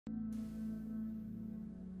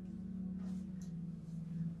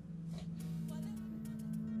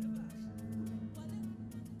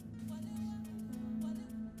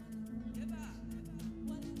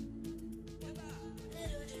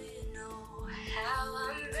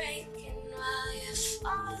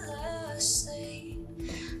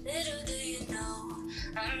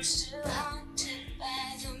still haunted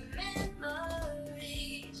by the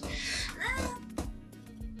memories.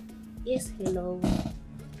 Yes, hello.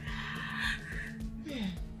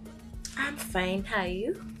 I'm fine. How are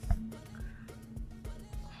you?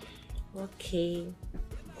 Okay.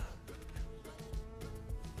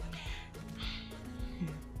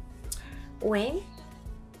 When?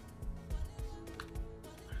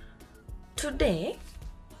 Today?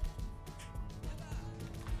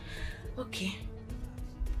 Okay.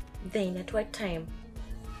 Then at what time?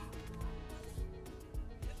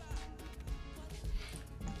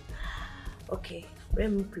 Okay,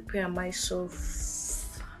 let me prepare myself.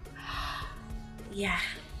 Yeah.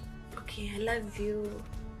 Okay, I love you.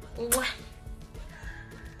 Mwah.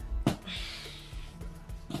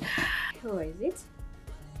 Who is it?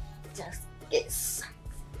 Just guess.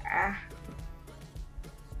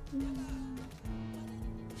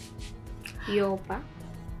 Yopa.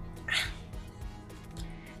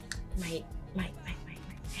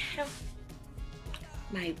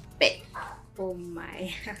 My babe. Oh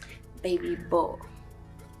my baby boy.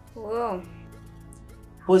 Whoa.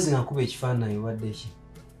 Posing akuba ekifaananyi wadde ki?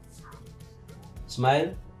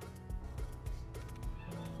 Smile.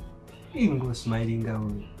 Ingo smiling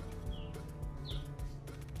away.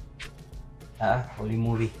 Oli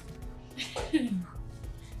mubi.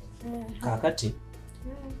 Kakati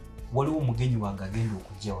waliwo omugenyi wange agenda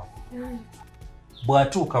okujja wano.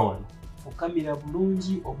 Bw'atuuka wano fukamira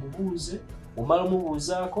bulungi omubuuze, omala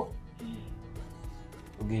mubuuzaako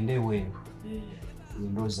ogende eweeru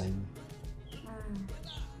ndooza nnyo.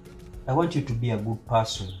 I want you to be a good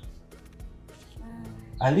person.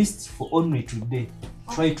 At least for only today,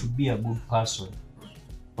 try to be a good person.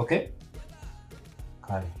 Okay?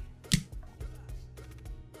 Kale.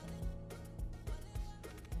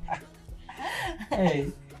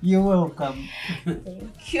 Hey, you're welcome.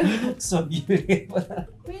 Thank you. You look so beautiful.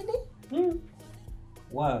 Really?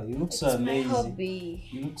 Wow, you look so It's amazing. my hobby.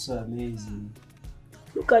 You look so amazing.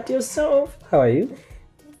 Look at yourself. How are you?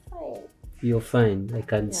 I'm fine. You're fine, I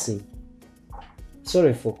can see.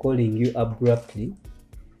 Sorry for calling you abruptly.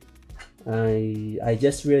 I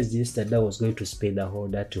just realized yesterday I was going to spend a whole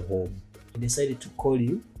day at home. I decided to call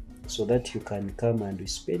you so that you can come and we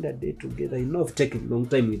spend a day together. You know, I've taken a long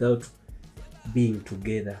time without being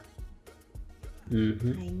together. I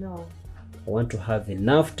know. I want to have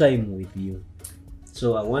enough time with you.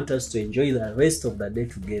 So I want us to enjoy the rest of the day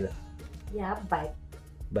together. Yeah, but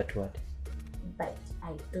what? But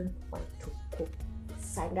I don't want to cook.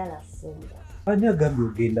 Sagala fumba. Ani agambye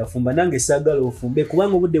ogenda fumba nange sagala ofumbe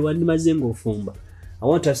kubanga obudde wandimaze ng'ofumba. I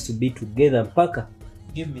want us to be together mpaka.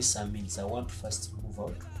 Give me some minutes. I want to first move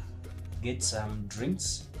out, get some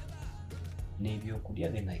drinks,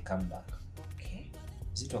 n'ebyokulya, then I come back. Okay.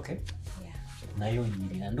 Is it okay? Yeah. Nayo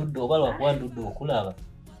nyirira ndudde oba lwakuba ndudde okulaba.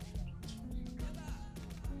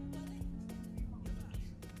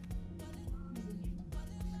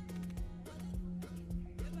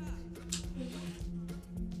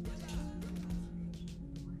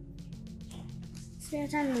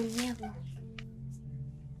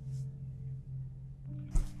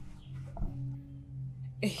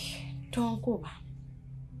 Tonkuba.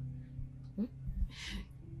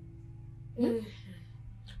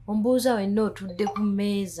 Ombuuza wenna otudde ku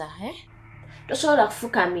mmeeza, tosobola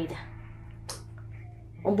kufukamira.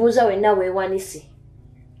 Ombuuza wenna weewanise.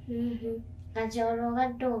 Kati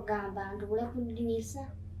olwobadde ogamba ndubule ku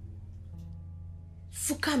ddinisa.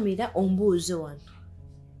 Fukamira ombuuze wano.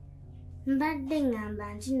 Mbadde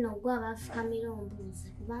ngamba nti nno gwe abafukamira ombuuze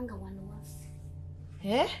kubanga wano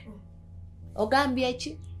waffe. Ogambye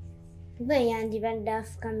ki? Gwe yandibadde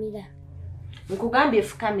afukamira. Nkugambye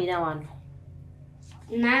fukamira wano.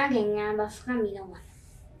 Nange ngamba fukamira wano.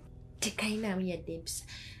 Tekayinaamu yadde empisa.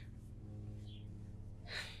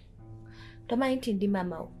 Tomanyi nti ndi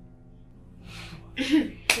maama wo.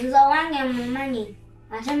 Nze owange mumanyi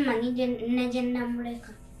ate mmanyi ne gye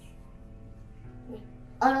nnamuleka.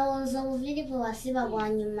 Olowooza obuviri bwe wasiba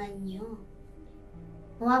bwanyuma nnyo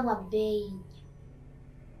oba bwa bbeeyi nnyo.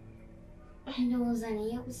 Ndowooza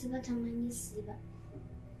naye kusiba tamanyi siba.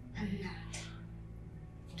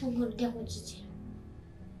 Tugudde ku kiki?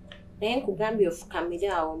 Naye nkugambye ofukamire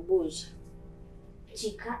awo mbuuza.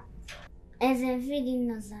 Kika. Ezo enviiri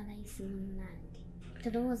nno za layisi munnange.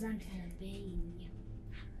 Tolowooza nti za bbeeyi nnyo.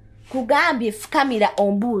 Kugambye fukamira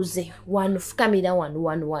ombuuze wano, fukamira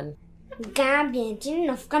wano. Gambye nti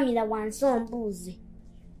nno fukamira wansi ombuuze.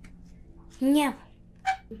 Nyabo.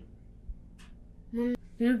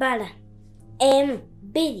 Mbala. 1,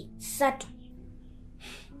 2, 3.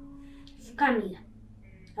 Fukamira.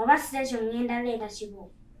 Oba si ekyo ngenda leeta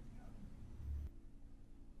kibo.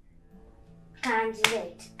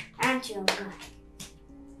 Kanjirete. Anti yoga.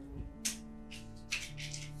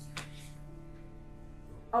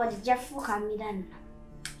 Ojja fukamira nno.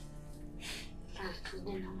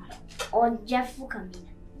 Ojja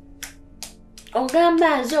fukamira.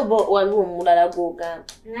 Ogamba nze oba waliwo omulala gw'ogamba.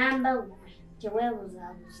 Ngamba gwe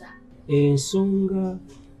teweebuzaabuza. Ensonga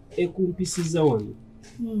ekumpisiza wano.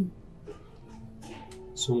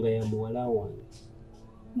 Nsonga ya muwala wange.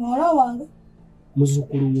 Muwala wange?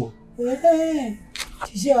 Muzzukulu wo.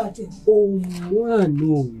 Kiki ate? Omwana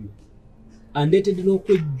oyo andeetedde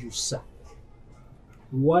n'okwejjusa.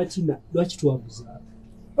 Lwaki twabuza?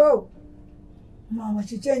 Maama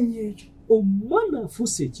kiki ennyo ekyo? Omwana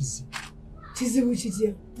afuuse ekizibu. Kizibu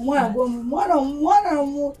kitya? Omwana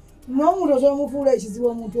n'omuntu osobola mufuula ekizibu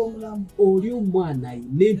omuntu omulamu. Oli omwana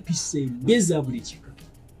ayina empisa embi eza buli kika.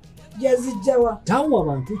 Yazijjawa? Tawa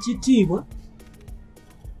abantu kitiibwa.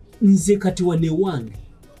 Nze kati wane wange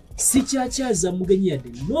sikyakyaza mugenyi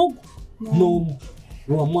yadde n'omu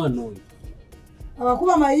wa mwana oyo.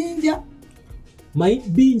 Abakuba mayinja?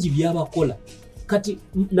 Bingi byabakola. Kati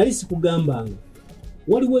nali sikugambanga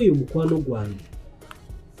waliwo eyo mukwano gwange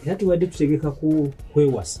era tubadde tutegeka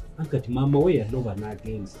kwewasa kati maama we yanoba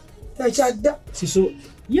n'agenza takyadda siso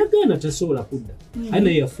yagaana tasobola kudda aye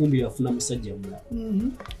naye yafumbira afuna musajja mulala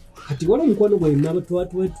kati waliwo mukwano gwange naba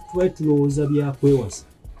twali tulowooza byakwewasa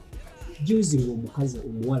juzi ng'omukazi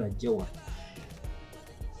omuwala ajja wano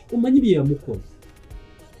omanyi bye yamukola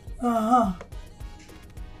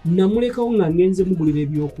namulekawo nga ngenze mugulira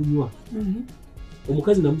ebyokunywa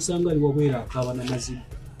omukazi namusanga ali wabwera akaaba n'amazibu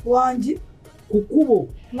wangi ku kkubo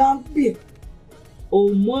nampye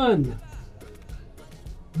omwana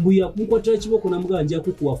mbu yamukwatira kiboko namugamba nja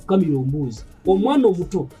kukuwa fukamira ombuuze omwana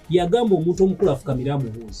omuto yagamba omuntu omukulu afukamira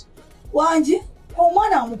amubuuze wangi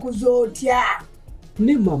omwana amukuza otya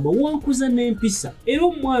ne mama wankuza n'empisa era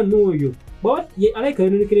omwana oyo alayika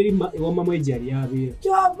yononekera eri ewa mama we gyali abeera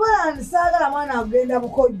kyova nsaagala mwana agenda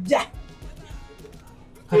bukojja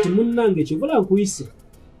kati munnange ekyovola nkuyise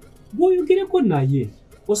bw'oyogereko naye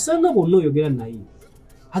osanga bonna oyogera naye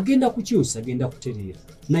agenda kukyusa agenda kutereera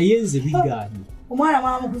naye nze bigaanyi omwana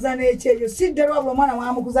mwamukuza n'ekyejo siddalwa bwe omwana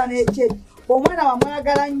mwamukuza n'ekyejo omwana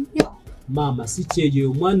wamwagala nnyo maama si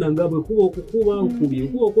kyejo omwana nga bwe kuba okukuba nkubye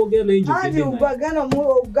kuba okwogera naye njogedde ubagana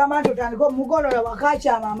ogamba nti otandika omugolola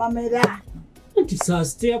wakakyama amamera nti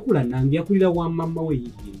saasi teyakula nange yakulira wa mama we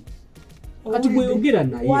yiri kati bweyogera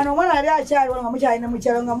naye wano omwana ali akyali nga mukyalina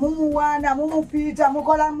mukyalo nga mumuwaana mumupiita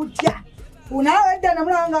mukola mutya naawe edda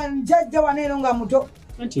namulaba nga njajja wano eno nga muto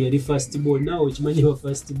anti yali fastball naawe okimanyi ba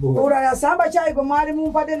fastball olala samba kyayi gwe mwali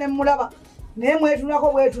mumpadde ne mulaba naye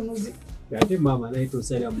mwetunako bwetunuzi ate maama naye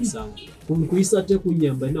tosalira musango kunkuyisa te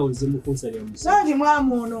kunnyamba nawe olize mukunsalira musango santi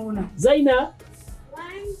mwamwonoona Zaina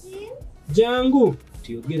jangu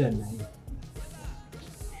tuyogera naye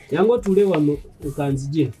jangu otule wano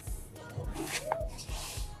nkanzije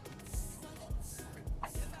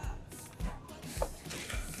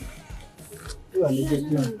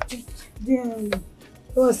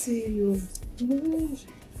osiyo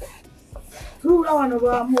tuula wano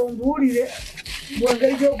bamumbuulire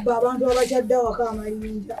bwengeri gyokubba abantu abakyadde awaka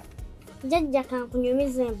amayinja Jjajja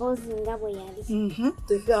kankunyumiza emboozi nga bwe yali.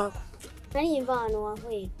 Tegaako. Nali nva wano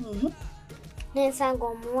wabweru. Nensanga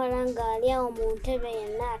omuwala ng'ali awo mu ntebe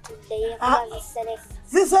yenna atudde yeekuba ziselefi.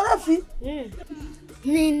 Ziselefi?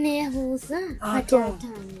 Neneebuuza kati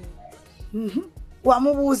ataano.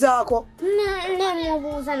 Wamubuuzaako?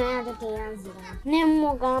 Nemubuuza naye ate teyanzira.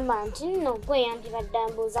 Nemugamba nti nno gwe yandibadde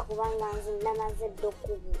ambuuza kubanga nze namaze dda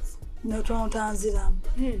okubuuza. Notontanziramu.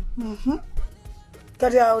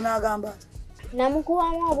 Kati awo n'agamba ati?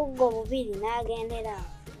 Namukubamu obuggo bubiri n'agendera awo.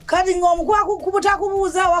 Kati ng'omukuba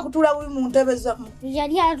kubutakubuuza wakutula bubi mu ntebe zamu?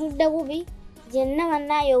 Yali atudde bubi, yenna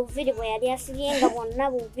bannaaye obuviri bwe yali asibye nga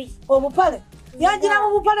bwonna bubi. Obupale? Yanjira mu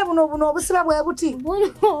bupale buno obusiba bwe buti? Buno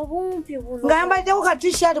obumpi buno. Ng'ayambaddeko ka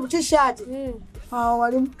t-shirt bu t-shirt? Awo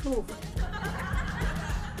wali mutuufu.